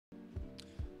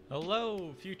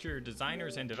Hello, future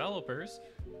designers and developers,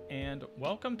 and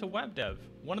welcome to Web Dev.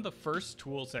 One of the first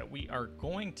tools that we are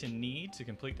going to need to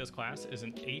complete this class is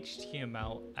an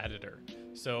HTML editor.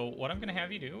 So what I'm going to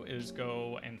have you do is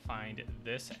go and find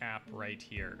this app right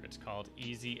here. It's called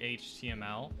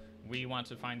EasyHTML. We want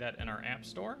to find that in our app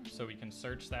store, so we can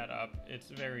search that up.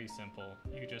 It's very simple.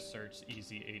 You just search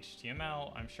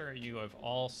EasyHTML. I'm sure you have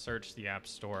all searched the app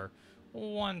store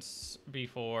once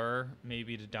before,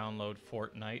 maybe to download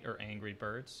Fortnite or Angry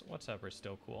Birds, whatever is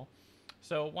still cool.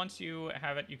 So once you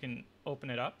have it, you can open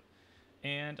it up,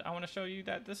 and I want to show you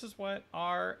that this is what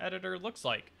our editor looks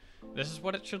like. This is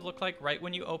what it should look like right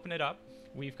when you open it up.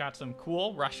 We've got some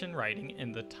cool Russian writing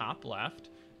in the top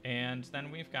left, and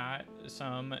then we've got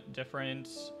some different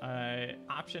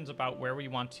options about where we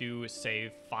want to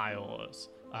save files.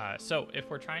 So if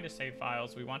we're trying to save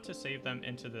files, we want to save them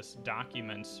into this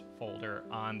Documents folder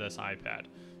on this iPad.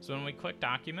 So when we click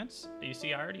Documents, you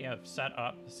see I already have set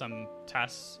up some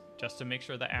tests just to make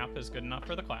sure the app is good enough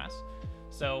for the class.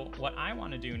 So what I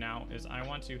want to do now is I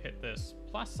want to hit this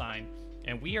plus sign,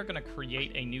 and we are going to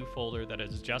create a new folder that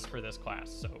is just for this class.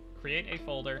 So create a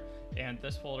folder, and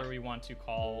this folder we want to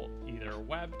call either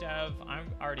Web Dev. I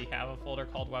already have a folder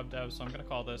called Web Dev, so I'm going to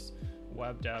call this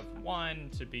Web Dev 1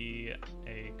 to be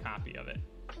a copy of it.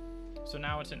 So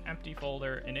now it's an empty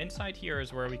folder, and inside here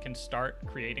is where we can start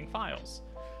creating files.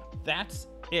 That's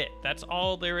it. That's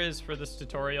all there is for this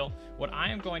tutorial. What I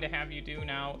am going to have you do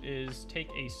now is take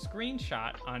a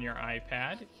screenshot on your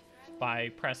iPad by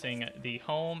pressing the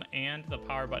home and the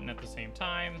power button at the same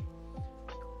time.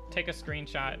 Take a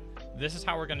screenshot. This is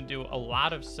how we're going to do a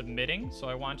lot of submitting. So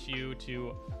I want you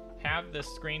to have this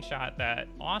screenshot that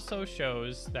also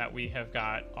shows that we have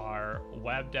got our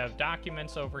web dev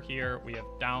documents over here. We have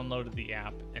downloaded the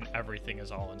app and everything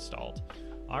is all installed.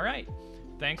 All right.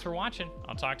 Thanks for watching.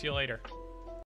 I'll talk to you later.